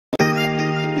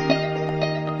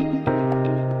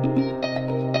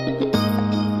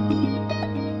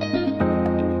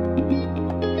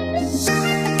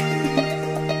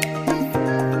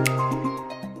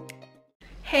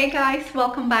guys,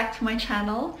 welcome back to my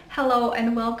channel. Hello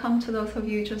and welcome to those of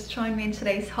you who just joined me in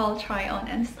today's haul, try on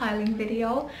and styling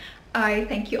video. I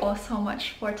thank you all so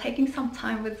much for taking some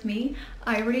time with me.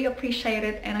 I really appreciate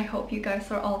it and I hope you guys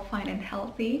are all fine and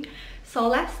healthy. So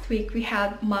last week we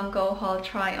had Mango haul,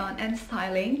 try on and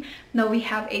styling. Now we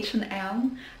have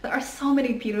H&M. There are so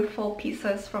many beautiful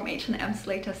pieces from H&M's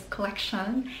latest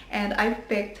collection and I've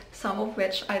picked some of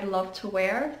which I'd love to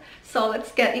wear. So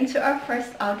let's get into our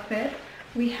first outfit.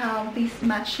 We have these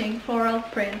matching floral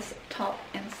prints top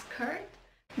and skirt.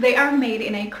 They are made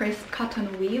in a crisp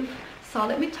cotton weave. So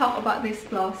let me talk about this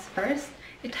blouse first.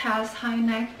 It has high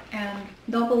neck and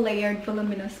double layered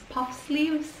voluminous puff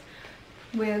sleeves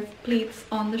with pleats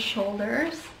on the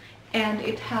shoulders, and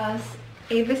it has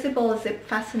a visible zip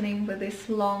fastening with this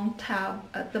long tab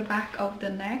at the back of the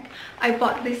neck. I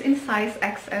bought this in size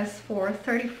XS for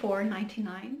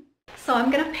 $34.99. So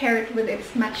I'm gonna pair it with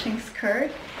its matching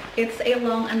skirt. It's a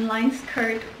long unlined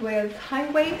skirt with high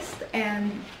waist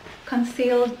and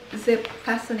concealed zip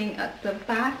fastening at the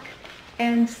back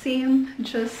and seam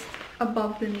just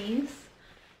above the knees.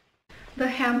 The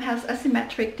hem has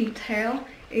asymmetric detail.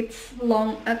 It's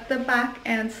long at the back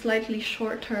and slightly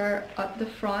shorter at the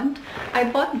front. I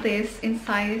bought this in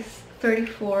size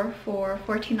 34 for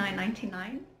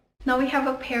 $49.99. Now we have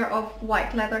a pair of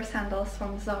white leather sandals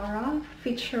from Zara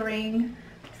featuring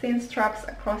thin straps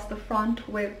across the front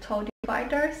with toe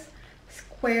dividers,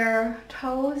 square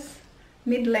toes,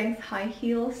 mid-length high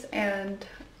heels, and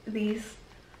these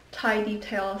tie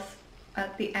details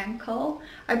at the ankle.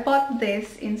 I bought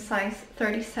this in size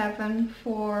 37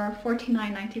 for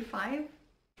 $49.95.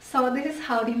 So this is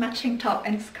how the matching top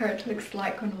and skirt looks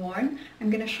like when worn.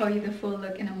 I'm gonna show you the full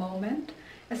look in a moment.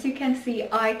 As you can see,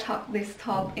 I tucked this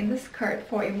top in the skirt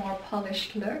for a more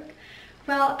polished look.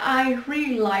 Well, I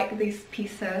really like these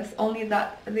pieces, only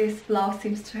that this blouse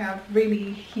seems to have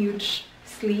really huge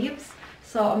sleeves.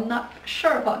 So I'm not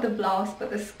sure about the blouse, but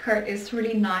the skirt is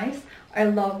really nice. I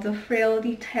love the frill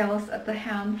details at the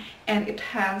hem and it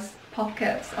has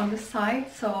pockets on the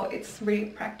side, so it's really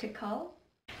practical.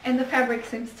 And the fabric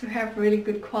seems to have really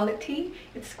good quality.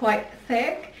 It's quite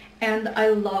thick and I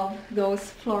love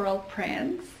those floral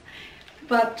prints.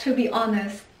 But to be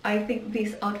honest, I think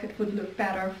this outfit would look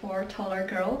better for taller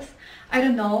girls. I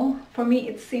don't know, for me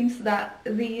it seems that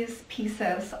these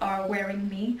pieces are wearing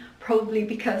me, probably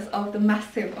because of the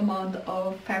massive amount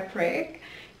of fabric.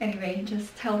 Anyway,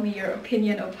 just tell me your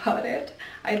opinion about it.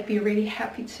 I'd be really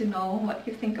happy to know what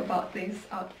you think about this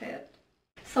outfit.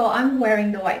 So I'm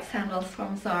wearing the white sandals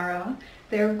from Zara.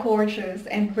 They're gorgeous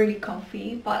and really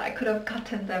comfy, but I could have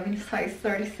gotten them in size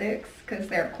 36 because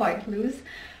they're quite loose.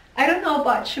 I don't know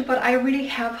about you, but I really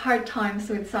have hard times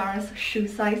with Zara's shoe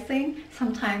sizing.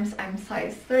 Sometimes I'm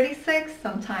size 36,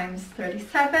 sometimes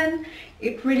 37.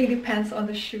 It really depends on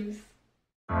the shoes.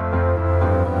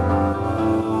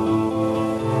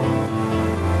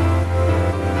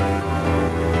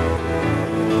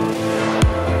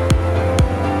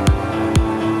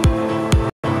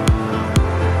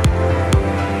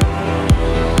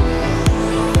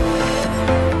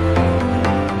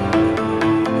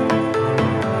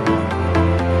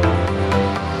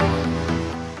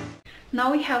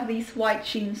 Now we have these white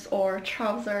jeans or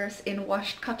trousers in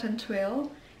washed cotton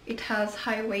twill. It has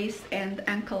high waist and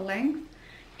ankle length.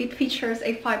 It features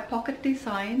a 5-pocket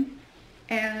design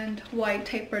and wide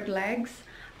tapered legs.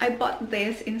 I bought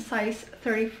this in size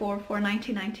 34 for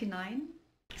 $19.99.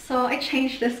 So I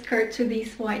changed the skirt to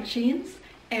these white jeans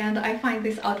and I find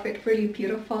this outfit really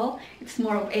beautiful. It's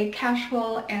more of a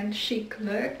casual and chic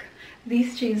look.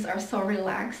 These jeans are so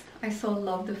relaxed. I so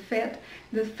love the fit.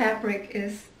 The fabric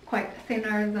is quite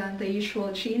thinner than the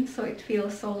usual jeans, so it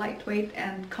feels so lightweight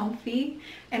and comfy,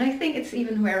 and I think it's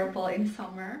even wearable in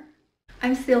summer.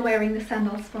 I'm still wearing the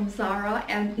sandals from Zara,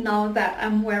 and now that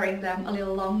I'm wearing them a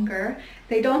little longer,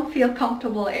 they don't feel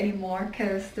comfortable anymore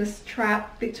because the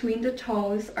strap between the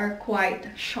toes are quite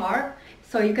sharp,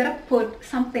 so you gotta put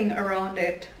something around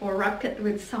it or wrap it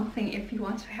with something if you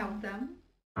want to have them.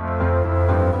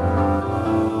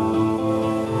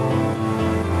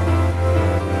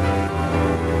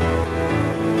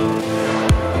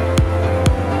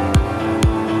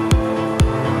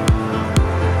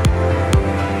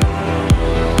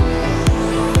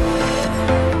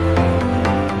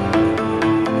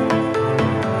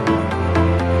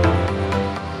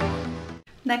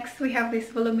 Next we have this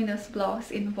voluminous blouse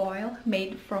in voile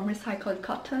made from recycled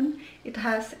cotton. It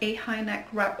has a high neck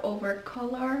wrap over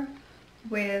collar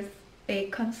with a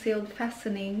concealed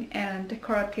fastening and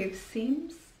decorative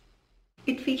seams.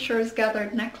 It features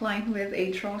gathered neckline with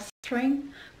a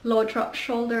drawstring, low drop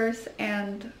shoulders,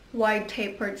 and wide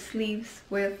tapered sleeves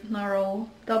with narrow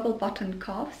double button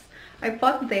cuffs. I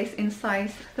bought this in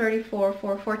size 34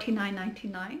 for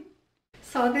 $49.99.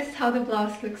 So this is how the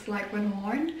blouse looks like when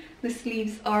worn. The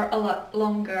sleeves are a lot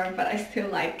longer, but I still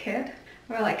like it.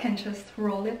 Well, I can just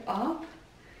roll it up.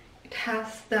 It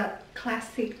has that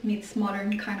classic meets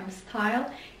modern kind of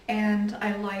style, and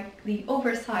I like the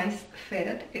oversized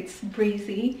fit. It's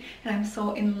breezy and I'm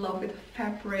so in love with the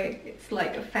fabric. It's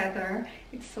like a feather.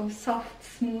 It's so soft,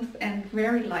 smooth and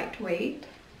very lightweight.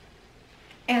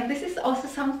 And this is also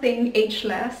something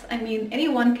ageless. I mean,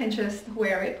 anyone can just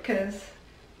wear it because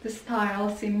the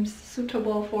style seems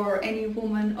suitable for any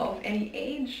woman of any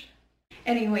age.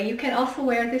 Anyway, you can also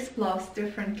wear this blouse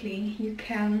differently. You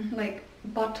can like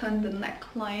button the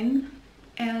neckline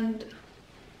and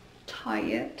tie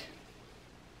it.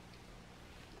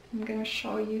 I'm gonna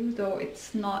show you, though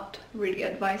it's not really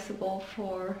advisable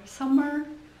for summer.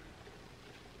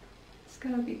 It's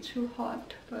gonna be too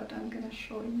hot, but I'm gonna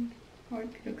show you what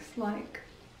it looks like.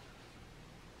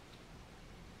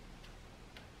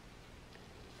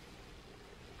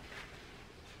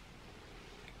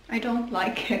 I don't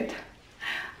like it.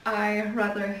 I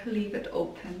rather leave it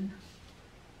open.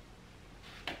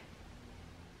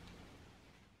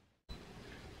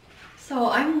 So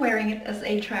I'm wearing it as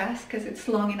a dress because it's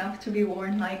long enough to be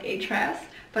worn like a dress,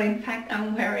 but in fact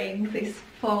I'm wearing this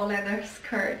faux leather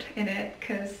skirt in it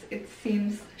because it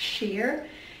seems sheer.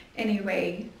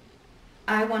 Anyway,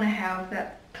 I want to have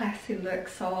that classy look,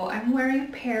 so I'm wearing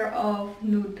a pair of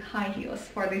nude high heels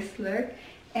for this look,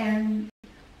 and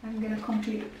I'm gonna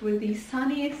complete it with these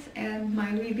sunnies and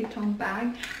my Louis Vuitton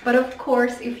bag. But of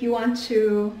course, if you want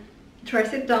to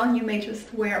dress it down, you may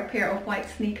just wear a pair of white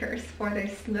sneakers for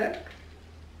this look.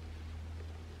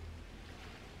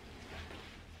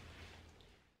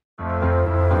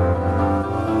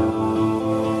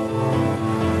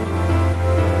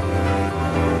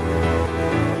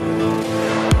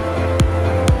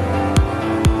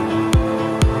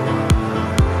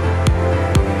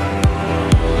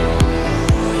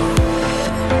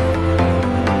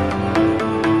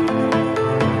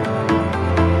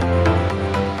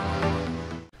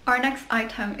 Our next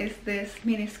item is this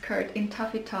mini skirt in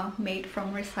taffeta made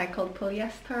from recycled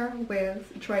polyester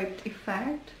with draped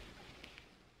effect.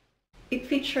 It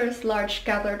features large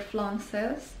gathered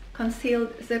flounces,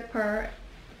 concealed zipper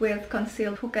with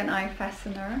concealed hook and eye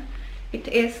fastener. It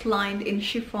is lined in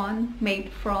chiffon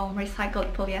made from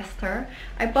recycled polyester.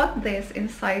 I bought this in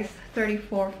size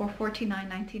 34 for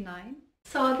 $49.99.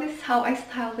 So this is how I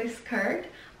style this skirt.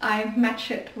 I match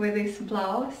it with this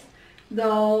blouse,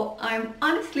 though I'm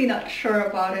honestly not sure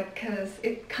about it because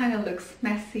it kind of looks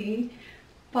messy,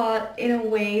 but in a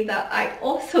way that I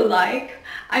also like.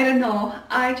 I don't know,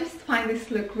 I just find this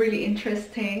look really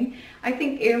interesting. I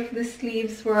think if the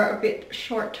sleeves were a bit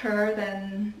shorter,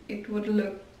 then it would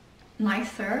look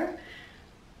nicer.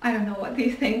 I don't know, what do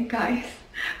you think, guys?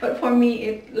 But for me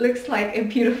it looks like a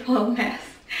beautiful mess.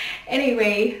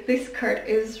 Anyway, this skirt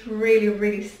is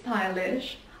really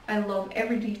stylish. I love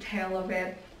every detail of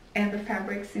it, and the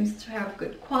fabric seems to have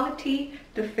good quality.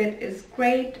 The fit is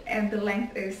great and the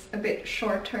length is a bit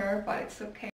shorter, but it's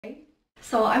okay.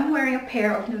 So I'm wearing a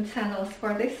pair of nude sandals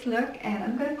for this look, and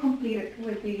I'm going to complete it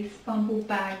with this bamboo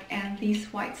bag and these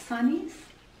white sunnies.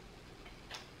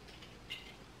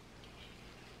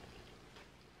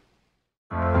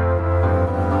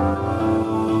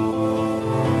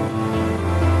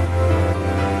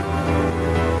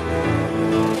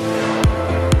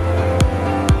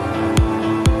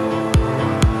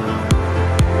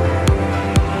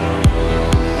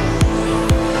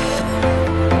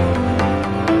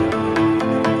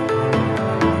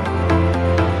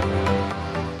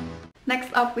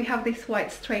 Next up, we have this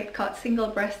white straight cut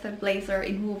single-breasted blazer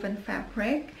in woven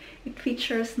fabric. It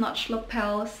features notched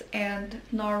lapels and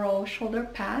narrow shoulder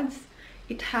pads.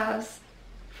 It has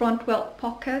front welt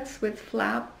pockets with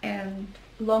flap and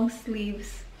long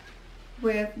sleeves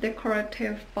with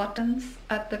decorative buttons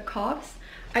at the cuffs.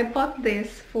 I bought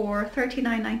this for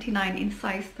 $39.99 in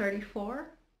size 34.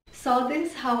 So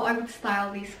this is how I would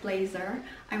style this blazer.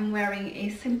 I'm wearing a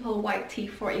simple white tee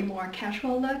for a more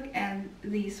casual look and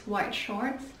these white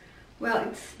shorts. Well,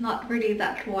 it's not really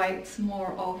that white, it's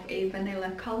more of a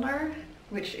vanilla color,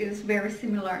 which is very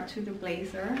similar to the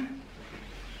blazer.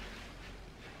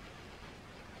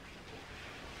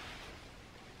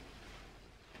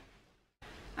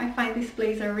 I find this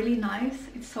blazer really nice.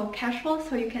 It's so casual,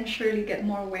 so you can surely get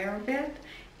more wear of it.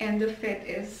 And the fit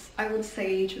is, I would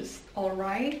say, just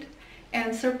alright.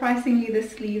 And surprisingly, the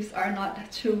sleeves are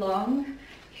not too long.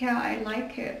 Yeah, I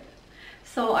like it.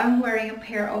 So I'm wearing a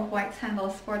pair of white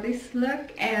sandals for this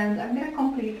look, and I'm gonna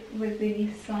complete with the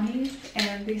sunnies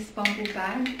and this bamboo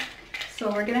bag.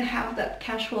 So we're gonna have that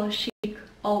casual chic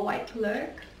all white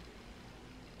look.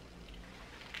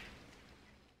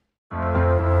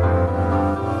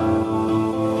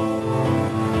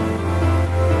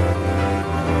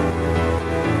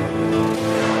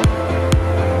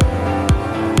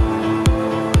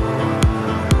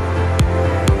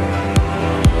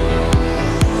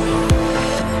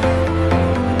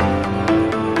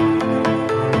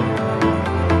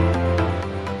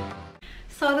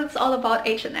 So that's all about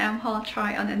H&M haul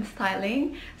try on and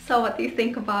styling. So what do you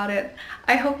think about it?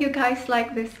 I hope you guys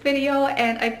like this video,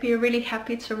 and I'd be really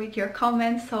happy to read your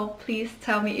comments. So please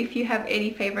tell me if you have any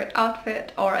favorite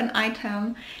outfit or an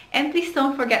item, and please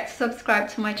don't forget to subscribe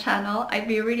to my channel. I'd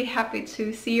be really happy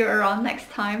to see you around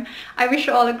next time. I wish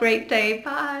you all a great day.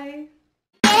 Bye!